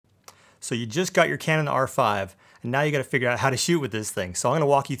So you just got your Canon R5, and now you got to figure out how to shoot with this thing. So I'm going to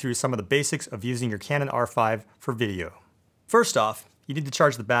walk you through some of the basics of using your Canon R5 for video. First off, you need to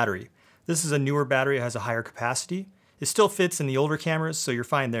charge the battery. This is a newer battery, it has a higher capacity. It still fits in the older cameras, so you're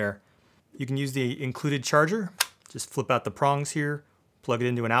fine there. You can use the included charger. Just flip out the prongs here, plug it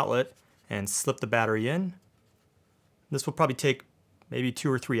into an outlet, and slip the battery in. This will probably take maybe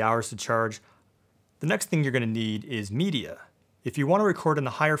 2 or 3 hours to charge. The next thing you're going to need is media. If you want to record in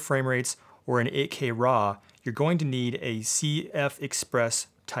the higher frame rates or in 8K RAW, you're going to need a CFexpress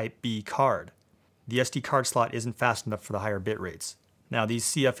Type B card. The SD card slot isn't fast enough for the higher bit rates. Now these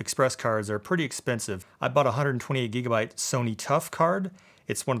CFexpress cards are pretty expensive. I bought a 128GB Sony Tough card.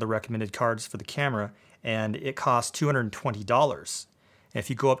 It's one of the recommended cards for the camera, and it costs $220. And if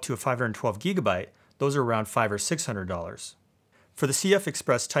you go up to a 512GB, those are around $500 or $600. For the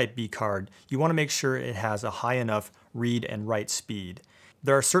CFexpress Type B card, you want to make sure it has a high enough read and write speed.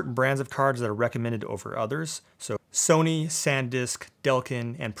 There are certain brands of cards that are recommended over others. So Sony, SanDisk,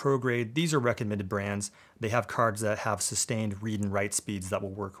 Delkin, and ProGrade, these are recommended brands. They have cards that have sustained read and write speeds that will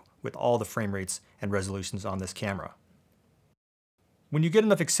work with all the frame rates and resolutions on this camera. When you get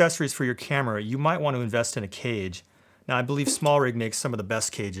enough accessories for your camera, you might want to invest in a cage. Now I believe SmallRig makes some of the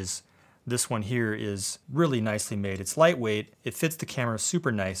best cages. This one here is really nicely made. It's lightweight, it fits the camera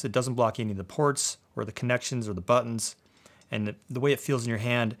super nice, it doesn't block any of the ports or the connections or the buttons, and the way it feels in your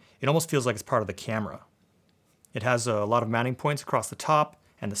hand, it almost feels like it's part of the camera. It has a lot of mounting points across the top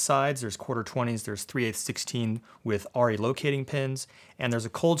and the sides. There's 1/4-20s, there's 3/8 16 with RE locating pins, and there's a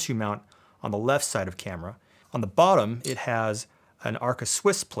cold shoe mount on the left side of camera. On the bottom, it has an Arca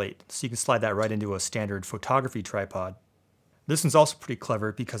Swiss plate, so you can slide that right into a standard photography tripod. This one's also pretty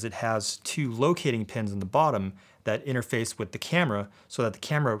clever because it has 2 locating pins on the bottom that interface with the camera so that the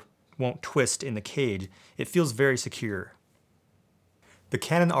camera won't twist in the cage. It feels very secure. The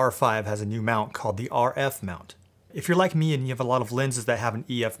Canon R5 has a new mount called the RF mount. If you're like me and you have a lot of lenses that have an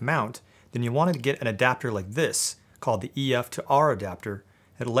EF mount, then you want to get an adapter like this called the EF to R adapter.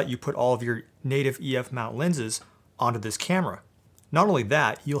 It'll let you put all of your native EF mount lenses onto this camera. Not only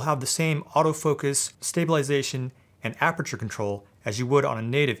that, you'll have the same autofocus, stabilization, and aperture control as you would on a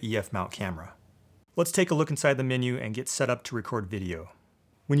native EF mount camera. Let's take a look inside the menu and get set up to record video.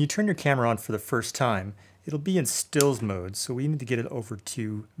 When you turn your camera on for the first time, it'll be in stills mode, so we need to get it over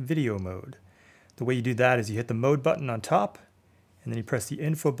to video mode. The way you do that is you hit the mode button on top, and then you press the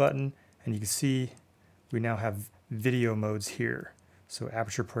info button, and you can see we now have video modes here. So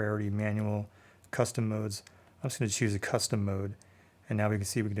aperture priority, manual, custom modes. I'm just going to choose a custom mode, and now we can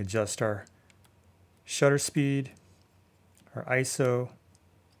see we can adjust our shutter speed, our ISO,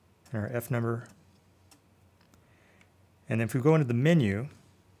 and our F number. And then if we go into the menu,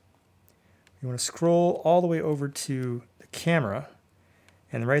 you want to scroll all the way over to the camera,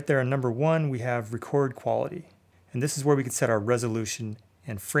 and right there on number 1 we have record quality. And this is where we can set our resolution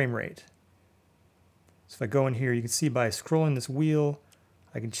and frame rate. So if I go in here, you can see by scrolling this wheel,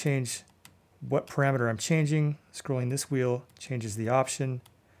 I can change what parameter I'm changing. Scrolling this wheel changes the option.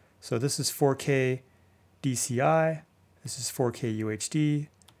 So this is 4K DCI, this is 4K UHD,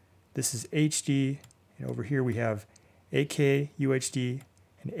 this is HD, and over here we have 8K UHD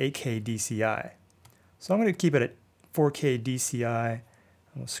and 8K DCI. So I'm going to keep it at 4K DCI. I'm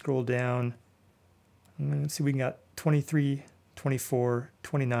going to scroll down. Let's see, we got 23, 24,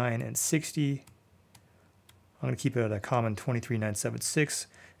 29, and 60. I'm going to keep it at a common 23976.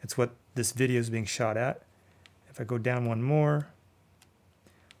 It's what this video is being shot at. If I go down one more,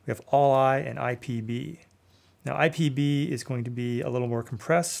 we have all I and IPB. Now IPB is going to be a little more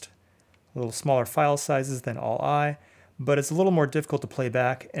compressed, a little smaller file sizes than all I, but it's a little more difficult to play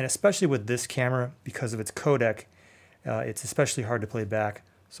back, and especially with this camera, because of its codec, it's especially hard to play back.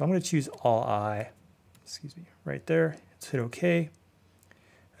 So I'm going to choose all I, excuse me, right there. Let's hit OK,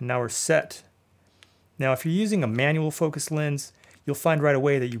 and now we're set. Now if you're using a manual focus lens, you'll find right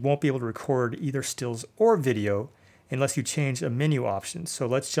away that you won't be able to record either stills or video unless you change a menu option. So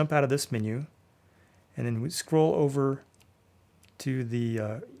let's jump out of this menu, and then we scroll over to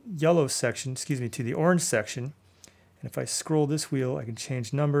the yellow section, excuse me, to the orange section. And if I scroll this wheel, I can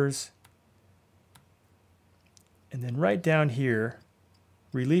change numbers. And then right down here,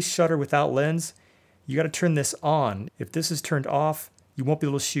 release shutter without lens, you got to turn this on. If this is turned off, you won't be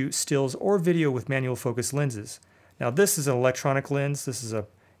able to shoot stills or video with manual focus lenses. Now this is an electronic lens. This is a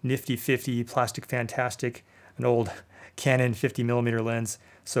nifty 50 Plastic Fantastic, an old Canon 50mm lens.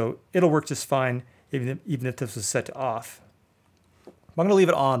 So it'll work just fine even if this was set to off. I'm going to leave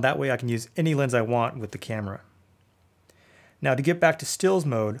it on, that way I can use any lens I want with the camera. Now to get back to stills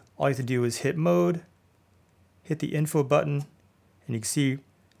mode, all you have to do is hit mode, hit the info button, and you can see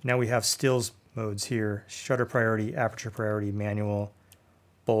Now we have stills modes here: shutter priority, aperture priority, manual,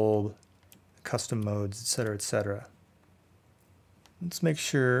 bulb, custom modes, etc., etc. Let's make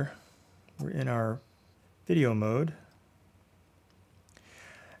sure we're in our video mode.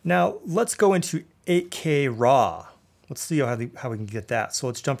 Now let's go into 8K RAW. Let's see how we can get that. So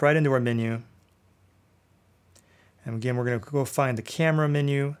let's jump right into our menu. And again, we're going to go find the camera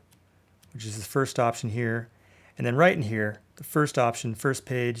menu, which is the first option here. And then right in here, the first option, first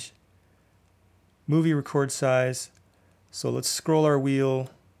page, movie record size. So let's scroll our wheel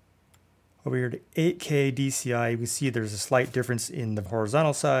over here to 8K DCI. You can see there's a slight difference in the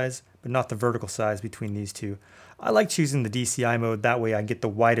horizontal size, but not the vertical size between these two. I like choosing the DCI mode. That way I get the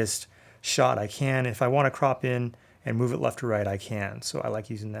widest shot I can. If I want to crop in and move it left to right, I can. So I like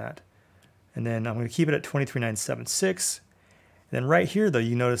using that. And then I'm going to keep it at 23976. And then right here, though,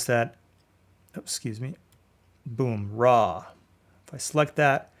 you notice that, oh, excuse me, boom, RAW. If I select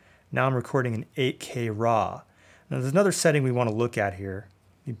that, now I'm recording in 8K RAW. Now there's another setting we want to look at here.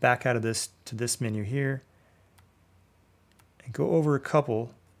 Let me back out of this to this menu here and go over a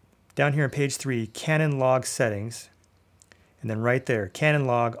couple. Down here on page 3, Canon log settings. And then right there, Canon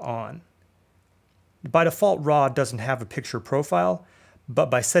log on. By default, RAW doesn't have a picture profile,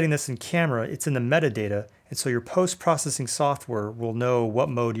 but by setting this in camera, it's in the metadata, and so your post-processing software will know what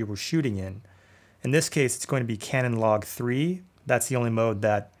mode you were shooting in. In this case, it's going to be Canon log 3. That's the only mode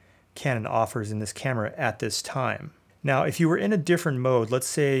that Canon offers in this camera at this time. Now, if you were in a different mode, let's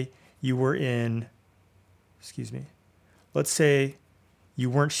say you were in, let's say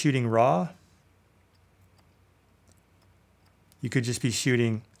you weren't shooting RAW, you could just be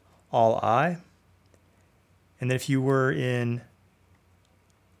shooting all I. And then if you were in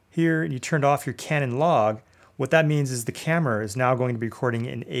here and you turned off your Canon log, what that means is the camera is now going to be recording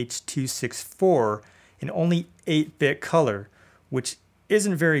in H.264 in only 8-bit color, which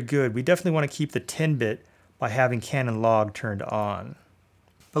isn't very good. We definitely want to keep the 10-bit by having Canon log turned on.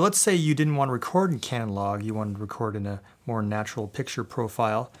 But let's say you didn't want to record in Canon log, you wanted to record in a more natural picture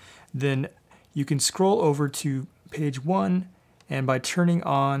profile, then you can scroll over to page 1, and by turning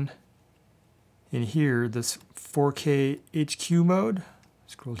on in here this 4K HQ mode,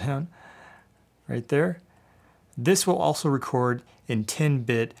 scroll down right there, this will also record in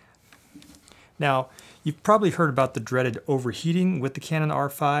 10-bit. Now, you've probably heard about the dreaded overheating with the Canon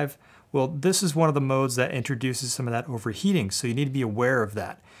R5. Well, this is one of the modes that introduces some of that overheating, so you need to be aware of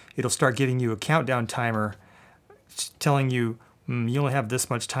that. It'll start giving you a countdown timer telling you you only have this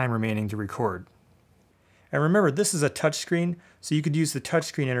much time remaining to record. And remember, this is a touchscreen, so you could use the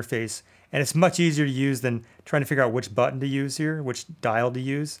touchscreen interface, and it's much easier to use than trying to figure out which button to use here, which dial to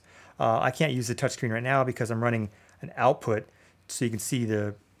use. I can't use the touchscreen right now because I'm running an output so you can see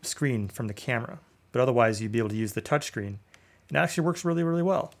the screen from the camera. But otherwise, you'd be able to use the touchscreen. And it actually works really, really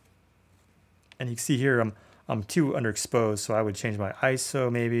well. And you can see here I'm too underexposed, so I would change my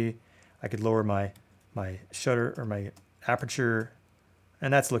ISO maybe. I could lower my shutter or my aperture,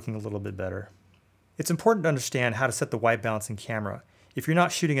 and that's looking a little bit better. It's important to understand how to set the white balance in camera. If you're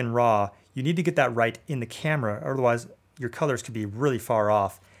not shooting in RAW, you need to get that right in the camera, otherwise your colors could be really far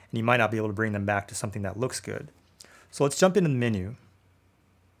off and you might not be able to bring them back to something that looks good. So let's jump into the menu.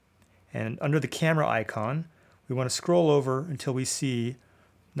 And under the camera icon, we want to scroll over until we see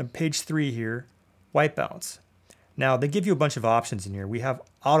on page 3 here, white balance. Now they give you a bunch of options in here. We have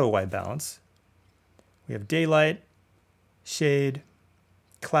auto white balance, we have daylight, shade,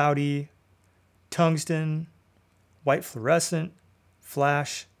 cloudy, tungsten, white fluorescent,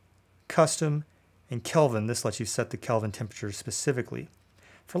 flash, custom, and Kelvin. This lets you set the Kelvin temperature specifically.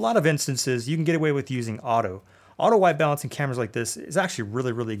 For a lot of instances, you can get away with using auto. Auto white balance in cameras like this is actually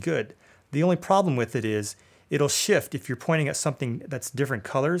really, really good. The only problem with it is it'll shift. If you're pointing at something that's different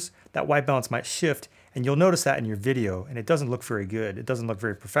colors, that white balance might shift, and you'll notice that in your video, and it doesn't look very good. It doesn't look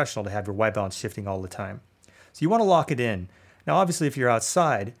very professional to have your white balance shifting all the time. So you want to lock it in. Now obviously if you're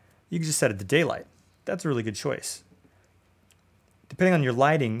outside, you can just set it to daylight. That's a really good choice. Depending on your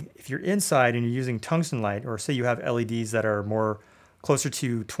lighting, if you're inside and you're using tungsten light, or say you have LEDs that are more closer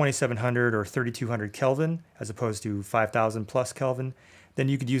to 2700 or 3200 Kelvin as opposed to 5000 plus Kelvin, then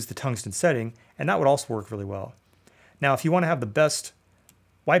you could use the tungsten setting, and that would also work really well. Now, if you want to have the best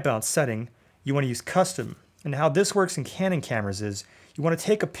white balance setting, you want to use custom. And how this works in Canon cameras is you want to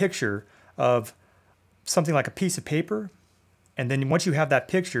take a picture of something like a piece of paper, and then once you have that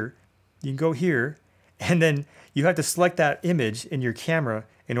picture, you can go here, and then you have to select that image in your camera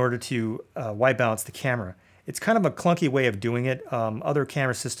in order to white balance the camera. It's kind of a clunky way of doing it. Other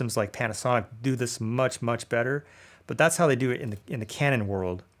camera systems like Panasonic do this much, much better, but that's how they do it in the Canon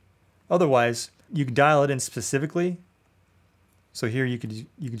world. Otherwise, you can dial it in specifically, So here you could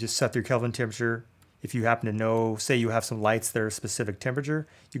just set your Kelvin temperature. If you happen to know, say you have some lights that are a specific temperature,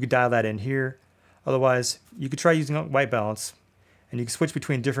 you could dial that in here. Otherwise, you could try using white balance, and you can switch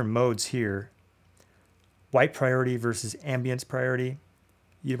between different modes here. White priority versus ambience priority.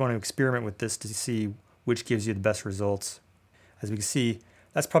 You'd want to experiment with this to see which gives you the best results. As we can see,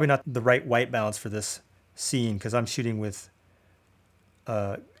 that's probably not the right white balance for this scene because I'm shooting with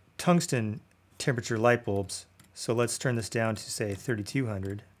tungsten temperature light bulbs. So let's turn this down to say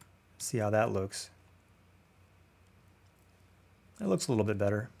 3200. See how that looks. It looks a little bit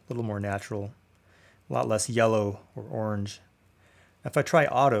better, a little more natural, a lot less yellow or orange. If I try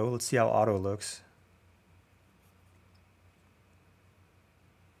auto, let's see how auto looks.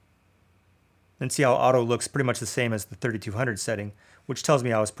 And see how auto looks pretty much the same as the 3200 setting, which tells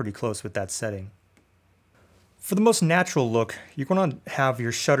me I was pretty close with that setting. For the most natural look, you're going to have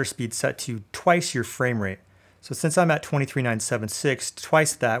your shutter speed set to twice your frame rate. So since I'm at 23.976,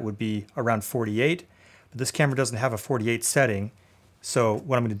 twice that would be around 48, but this camera doesn't have a 48 setting. So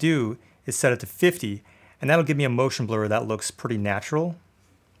what I'm going to do is set it to 50, and that'll give me a motion blur that looks pretty natural.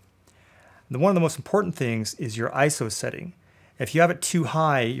 One of the most important things is your ISO setting. If you have it too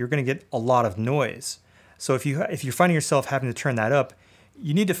high, you're going to get a lot of noise. So if you're finding yourself having to turn that up,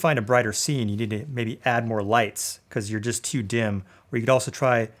 you need to find a brighter scene. You need to maybe add more lights because you're just too dim. Or you could also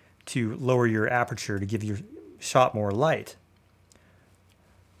try to lower your aperture to give your shot more light.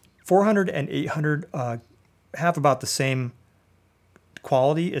 400 and 800 have about the same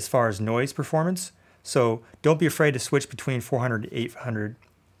quality as far as noise performance. So don't be afraid to switch between 400 and 800.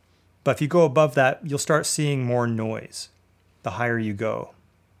 But if you go above that, you'll start seeing more noise the higher you go.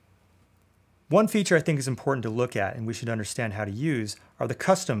 One feature I think is important to look at and we should understand how to use are the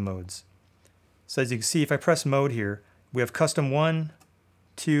custom modes. So as you can see, if I press mode here, we have custom 1,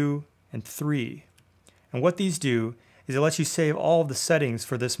 2, and 3. And what these do is it lets you save all of the settings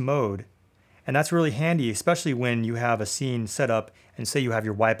for this mode. And that's really handy, especially when you have a scene set up and say you have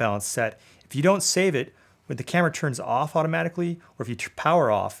your white balance set. If you don't save it, when the camera turns off automatically, or if you power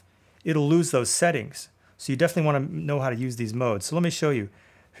off, it'll lose those settings. So you definitely want to know how to use these modes. So let me show you.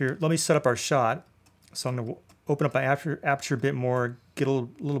 Here, let me set up our shot. So I'm going to open up my aperture a bit more, get a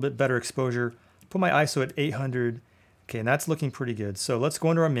little bit better exposure, put my ISO at 800. Okay, and that's looking pretty good. So let's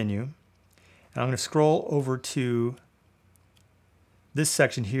go into our menu. And I'm going to scroll over to this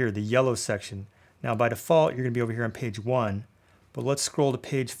section here, the yellow section. Now by default, you're going to be over here on page 1. But let's scroll to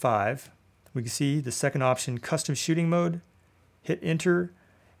page 5. We can see the second option, custom shooting mode. Hit enter,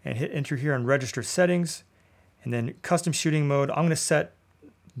 and hit enter here on register settings. And then custom shooting mode, I'm going to set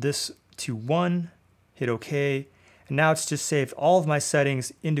this to 1, hit OK, and now it's just saved all of my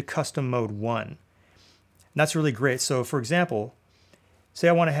settings into custom mode 1. And that's really great. So for example, say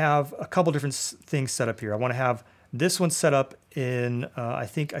I want to have a couple different things set up here. I want to have this one set up in, I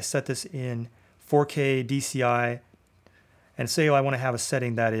think I set this in 4K DCI, and say I want to have a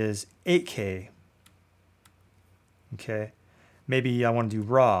setting that is 8K. Okay, maybe I want to do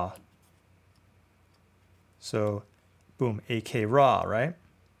RAW. So, boom, 8K RAW, right?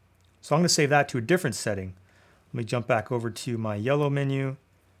 So I'm going to save that to a different setting. Let me jump back over to my yellow menu,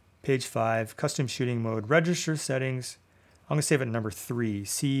 page 5, custom shooting mode, register settings. I'm going to save it number 3,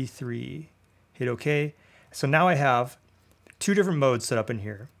 C3. Hit OK. So now I have 2 different modes set up in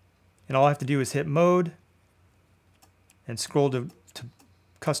here. And all I have to do is hit mode and scroll to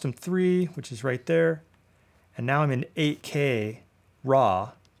custom 3, which is right there. And now I'm in 8K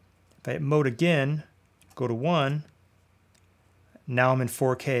RAW. If I hit mode again, go to 1, now I'm in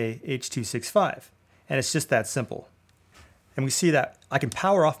 4K H.265. And it's just that simple. And we see that I can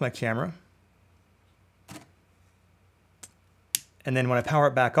power off my camera. And then when I power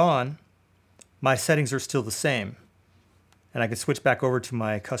it back on, my settings are still the same. And I can switch back over to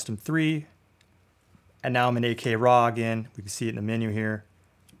my custom 3. And now I'm in 8K RAW again. We can see it in the menu here.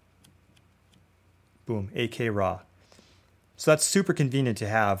 Boom, 8K RAW. So that's super convenient to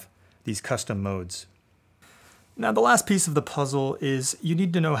have these custom modes. Now the last piece of the puzzle is you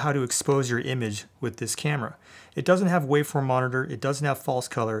need to know how to expose your image with this camera. It doesn't have waveform monitor, it doesn't have false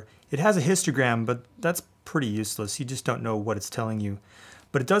color. It has a histogram, but that's pretty useless. You just don't know what it's telling you.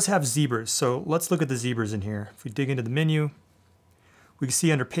 But it does have zebras, so let's look at the zebras in here. If we dig into the menu, we can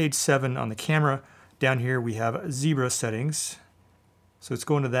see under page 7 on the camera, down here we have zebra settings. So let's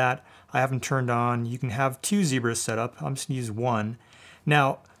go into that. I have them turned on. You can have 2 zebras set up. I'm just going to use 1.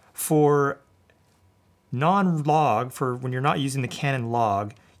 Now, for non-log, for when you're not using the Canon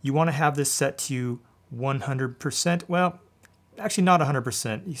log, you want to have this set to 100%. Well, actually not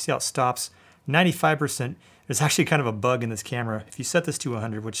 100%. You see how it stops? 95%. There's actually kind of a bug in this camera. If you set this to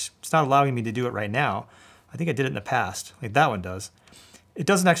 100, which it's not allowing me to do it right now, I think I did it in the past, like that one does. It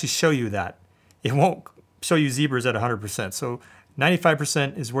doesn't actually show you that. It won't show you zebras at 100%. So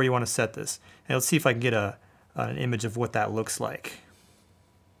 95% is where you want to set this. And let's see if I can get an image of what that looks like.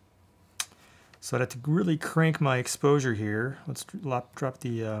 So I'd have to really crank my exposure here. Let's drop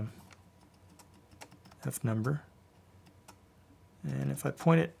the F number. And if I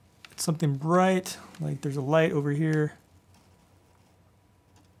point it at something bright, like there's a light over here,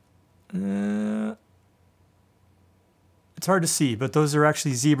 it's hard to see, but those are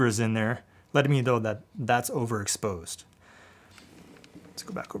actually zebras in there, letting me know that that's overexposed. Let's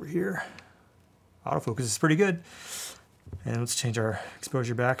go back over here. Autofocus is pretty good. And let's change our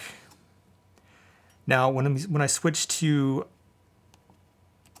exposure back. Now, when I switch to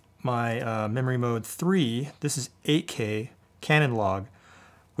my memory mode 3, this is 8K Canon log.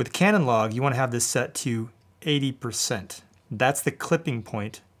 With Canon log, you want to have this set to 80%. That's the clipping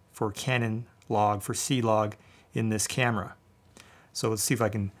point for Canon log, for C log in this camera. So let's see if I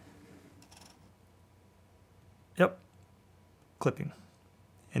can, yep, clipping.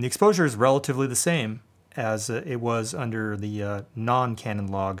 And the exposure is relatively the same as it was under the non-Canon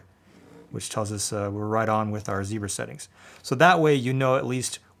log, which tells us we're right on with our zebra settings. So that way you know at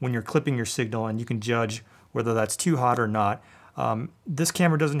least when you're clipping your signal and you can judge whether that's too hot or not. This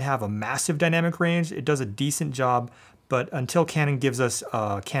camera doesn't have a massive dynamic range. It does a decent job, but until Canon gives us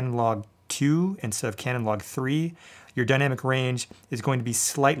Canon log 2 instead of Canon log 3, your dynamic range is going to be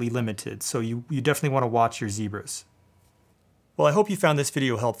slightly limited. So you definitely want to watch your zebras. Well, I hope you found this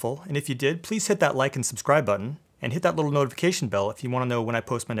video helpful, and if you did, please hit that like and subscribe button, and hit that little notification bell if you want to know when I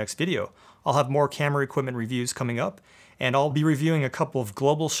post my next video. I'll have more camera equipment reviews coming up, and I'll be reviewing a couple of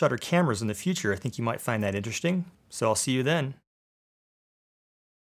global shutter cameras in the future. I think you might find that interesting, so I'll see you then.